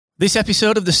This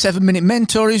episode of the 7 Minute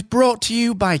Mentor is brought to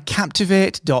you by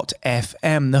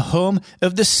Captivate.fm, the home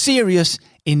of the serious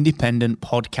independent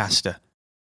podcaster.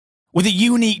 With a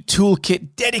unique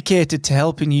toolkit dedicated to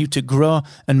helping you to grow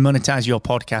and monetize your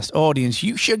podcast audience,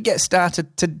 you should get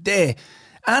started today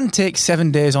and take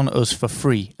 7 days on us for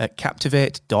free at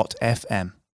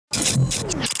Captivate.fm.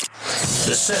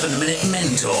 The 7 Minute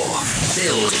Mentor.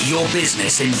 Build your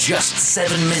business in just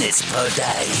 7 minutes per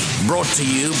day. Brought to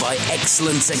you by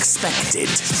Excellence Expected,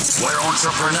 where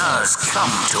entrepreneurs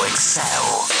come to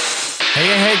excel.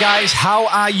 Hey guys, how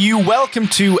are you? Welcome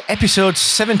to episode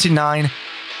 79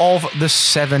 of the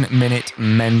 7 Minute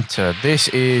Mentor. This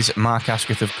is Mark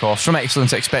Asquith, of course, from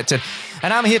Excellence Expected,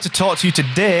 and I'm here to talk to you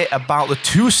today about the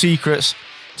 2 secrets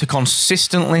to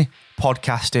consistently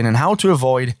podcasting and how to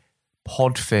avoid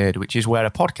pod fade, which is where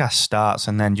a podcast starts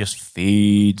and then just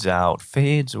fades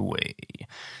away.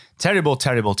 Terrible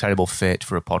fate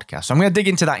for a podcast. So I'm going to dig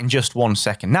into that in just 1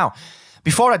 second. Now,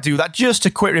 before I do that, just a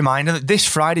quick reminder that this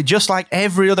Friday, just like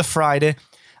every other Friday,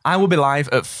 I will be live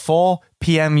at 4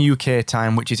 p.m. UK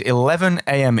time, which is 11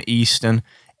 a.m. Eastern,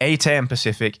 8 a.m.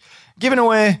 Pacific, giving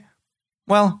away,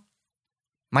 well,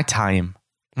 my time,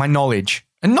 my knowledge,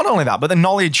 and not only that, but the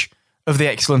knowledge of the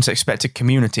Excellence Expected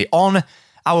community on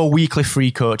our weekly free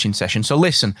coaching session. So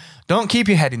listen, don't keep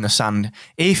your head in the sand.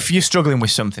 If you're struggling with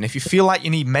something, if you feel like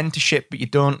you need mentorship, but you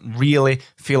don't really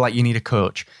feel like you need a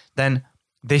coach, then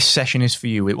this session is for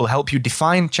you. It will help you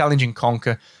define, challenge, and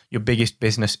conquer your biggest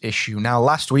business issue. Now,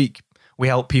 last week, we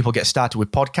helped people get started with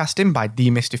podcasting by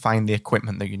demystifying the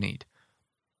equipment that you need.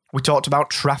 We talked about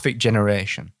traffic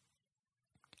generation,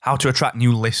 how to attract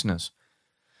new listeners.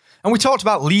 And we talked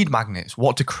about lead magnets,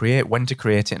 what to create, when to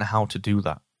create it, and how to do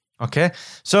that. Okay?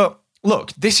 So,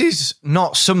 look, this is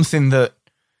not something that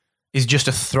is just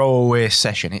a throwaway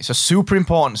session. It's a super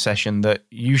important session that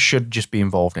you should just be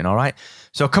involved in, all right?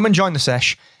 So come and join the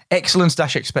sesh,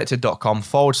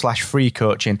 excellence-expected.com/free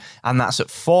coaching, and that's at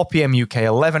 4 p.m. UK,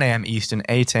 11 a.m. Eastern,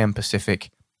 8 a.m.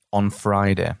 Pacific on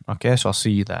Friday. Okay, so I'll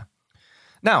see you there.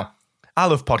 Now, I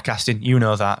love podcasting. You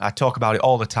know that. I talk about it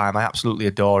all the time. I absolutely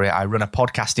adore it. I run a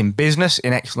podcasting business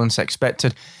in Excellence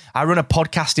Expected. I run a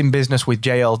podcasting business with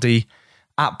JLD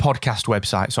at podcast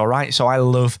websites, all right? So I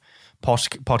love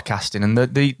podcasting. And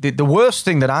the worst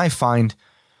thing that I find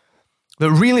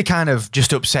that really kind of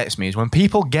just upsets me is when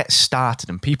people get started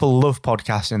and people love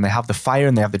podcasting, they have the fire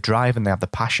and they have the drive and they have the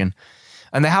passion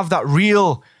and they have that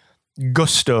real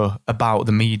gusto about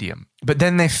the medium, but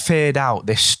then they fade out,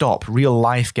 they stop, real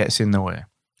life gets in the way,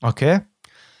 okay?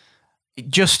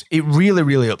 It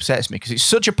really upsets me because it's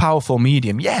such a powerful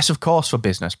medium. Yes, of course, for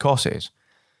business, of course it is,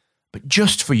 but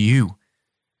just for you.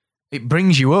 It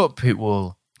brings you up, it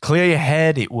will clear your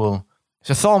head, it's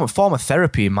a form of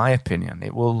therapy, in my opinion.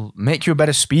 It will make you a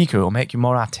better speaker, it will make you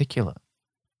more articulate.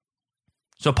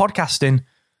 So podcasting,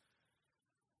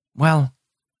 well,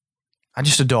 I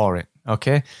just adore it.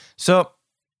 Okay, so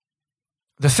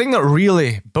the thing that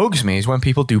really bugs me is when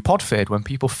people do pod fade, when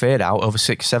people fade out over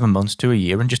 6-7 months to a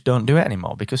year and just don't do it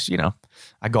anymore because, you know,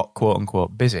 I got quote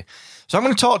unquote busy. So I'm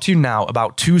going to talk to you now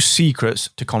about 2 secrets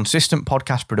to consistent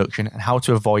podcast production and how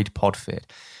to avoid pod fade.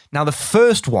 Now, the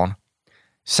first one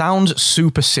sounds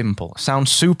super simple,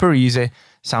 sounds super easy,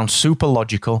 sounds super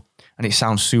logical, and it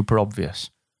sounds super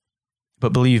obvious.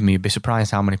 But believe me, you'd be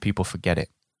surprised how many people forget it.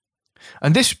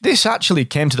 And this actually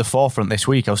came to the forefront this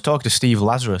week. I was talking to Steve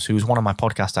Lazarus, who's one of my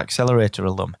Podcast Accelerator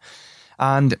alum.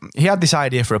 And he had this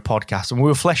idea for a podcast and we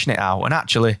were fleshing it out. And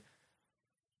actually,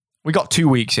 we got 2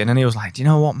 weeks in and he was like, do you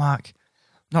know what, Mark?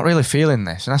 I'm not really feeling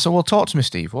this. And I said, well, talk to me,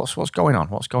 Steve. What's going on?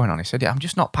 What's going on? He said, yeah, I'm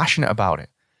just not passionate about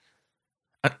it.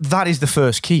 And that is the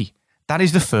first key. That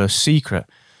is the first secret.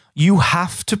 You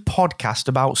have to podcast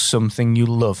about something you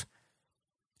love.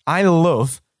 I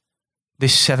love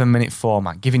this 7-minute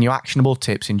format, giving you actionable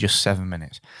tips in just 7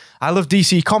 minutes. I love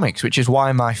DC Comics, which is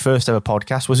why my first ever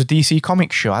podcast was a DC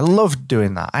Comics show. I loved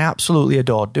doing that. I absolutely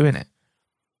adored doing it.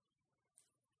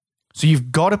 So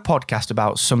you've got to podcast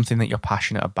about something that you're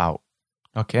passionate about,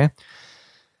 okay?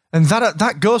 And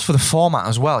that goes for the format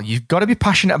as well. You've got to be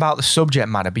passionate about the subject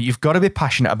matter, but you've got to be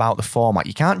passionate about the format.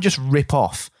 You can't just rip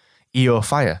off EO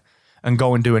Fire and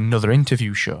go and do another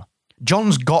interview show.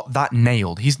 John's got that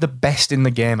nailed. He's the best in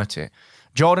the game at it.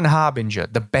 Jordan Harbinger,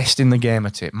 the best in the game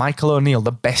at it. Michael O'Neill,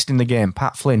 the best in the game.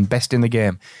 Pat Flynn, best in the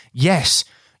game. Yes,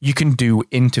 you can do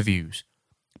interviews,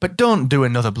 but don't do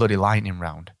another bloody lightning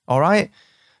round, all right?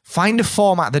 Find a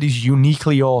format that is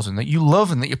uniquely yours and that you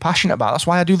love and that you're passionate about. That's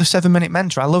why I do the 7-Minute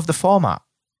Mentor. I love the format.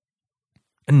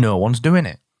 And no one's doing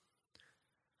it.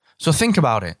 So think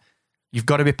about it. You've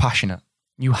got to be passionate.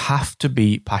 You have to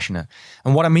be passionate.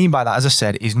 And what I mean by that, as I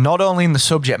said, is not only in the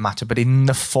subject matter, but in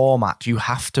the format. You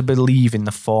have to believe in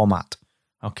the format.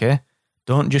 Okay?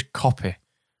 Don't just copy.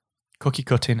 Cookie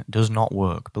cutting does not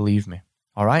work, believe me.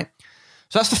 All right?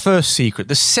 So that's the first secret.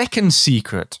 The second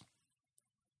secret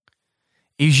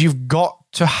is you've got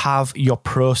to have your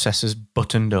processes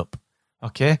buttoned up.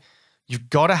 Okay? You've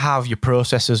got to have your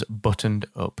processes buttoned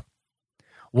up.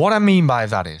 What I mean by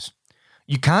that is,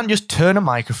 you can't just turn a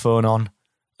microphone on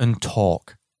and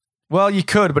talk. Well, you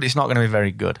could, but it's not going to be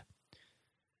very good.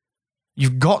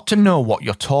 You've got to know what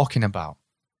you're talking about.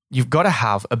 You've got to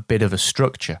have a bit of a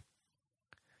structure.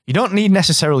 You don't need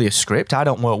necessarily a script. I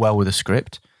don't work well with a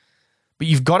script. But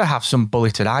you've got to have some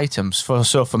bulleted items.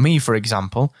 So for me, for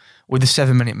example, with the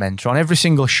 7-Minute Mentor, on every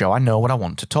single show, I know what I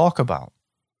want to talk about.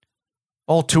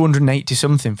 All 280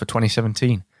 something for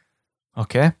 2017.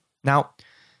 Okay? Now,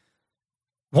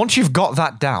 once you've got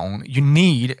that down, you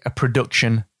need a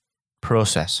production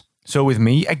process. So with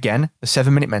me, again, the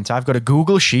 7-Minute Mentor, I've got a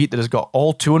Google sheet that has got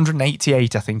all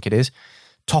 288, I think it is,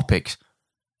 topics.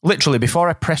 Literally, before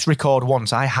I press record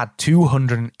once, I had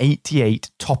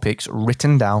 288 topics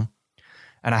written down,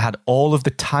 and I had all of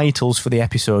the titles for the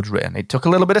episodes written. It took a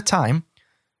little bit of time,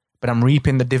 but I'm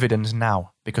reaping the dividends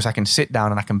now because I can sit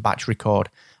down and I can batch record.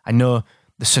 I know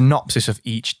the synopsis of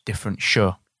each different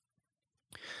show.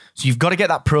 So you've got to get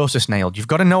that process nailed. You've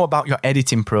got to know about your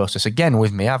editing process. Again,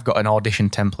 with me, I've got an Audition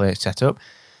template set up.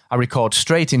 I record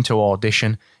straight into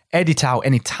Audition, edit out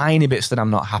any tiny bits that I'm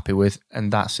not happy with, and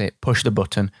that's it. Push the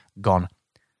button, gone.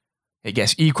 It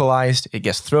gets equalized, it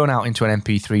gets thrown out into an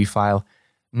MP3 file,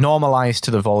 normalized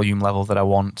to the volume level that I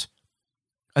want,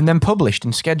 and then published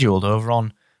and scheduled over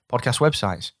on podcast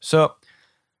websites. So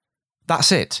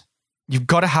that's it. You've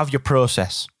got to have your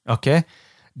process, okay?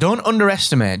 Don't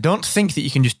underestimate. Don't think that you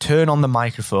can just turn on the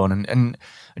microphone and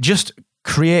just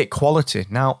create quality.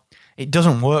 Now, it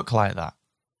doesn't work like that.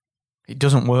 It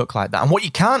doesn't work like that. And what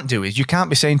you can't do is you can't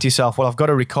be saying to yourself, well, I've got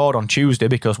to record on Tuesday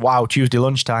because, wow, Tuesday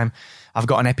lunchtime, I've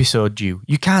got an episode due.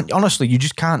 You can't, honestly, you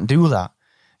just can't do that.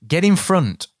 Get in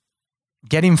front.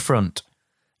 Get in front.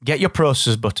 Get your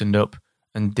process buttoned up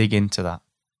and dig into that.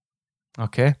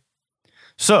 Okay?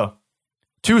 So,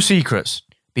 2 secrets.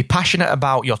 Be passionate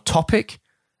about your topic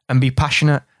and be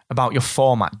passionate about your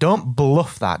format. Don't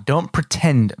bluff that. Don't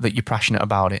pretend that you're passionate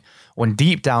about it when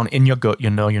deep down in your gut you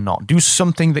know you're not. Do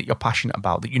something that you're passionate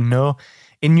about, that you know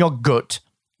in your gut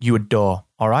you adore,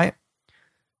 all right?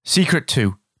 Secret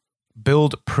 2,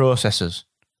 build processes.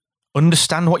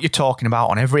 Understand what you're talking about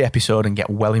on every episode and get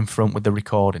well in front with the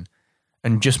recording.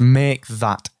 And just make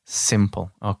that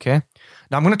simple, okay?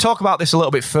 Now, I'm going to talk about this a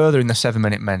little bit further in the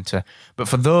 7-Minute Mentor, but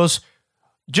for those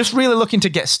just really looking to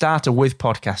get started with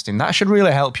podcasting, that should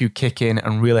really help you kick in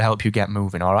and really help you get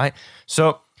moving, all right?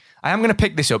 So I am going to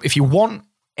pick this up. If you want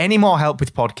any more help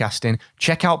with podcasting,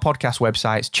 check out podcast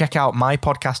websites, check out my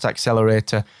podcast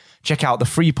accelerator, check out the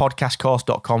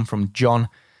freepodcastcourse.com from John.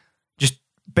 Just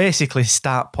basically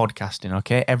start podcasting,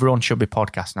 okay? Everyone should be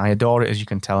podcasting. I adore it, as you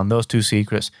can tell, and those 2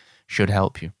 secrets should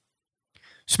help you.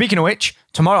 Speaking of which,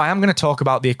 tomorrow I am going to talk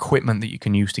about the equipment that you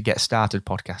can use to get started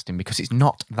podcasting because it's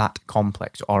not that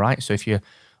complex, all right? So if you're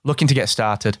looking to get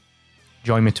started,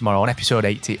 join me tomorrow on episode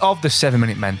 80 of the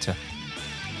 7-Minute Mentor.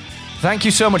 Thank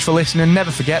you so much for listening.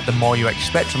 Never forget, the more you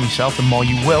expect from yourself, the more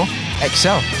you will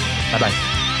excel. Bye-bye.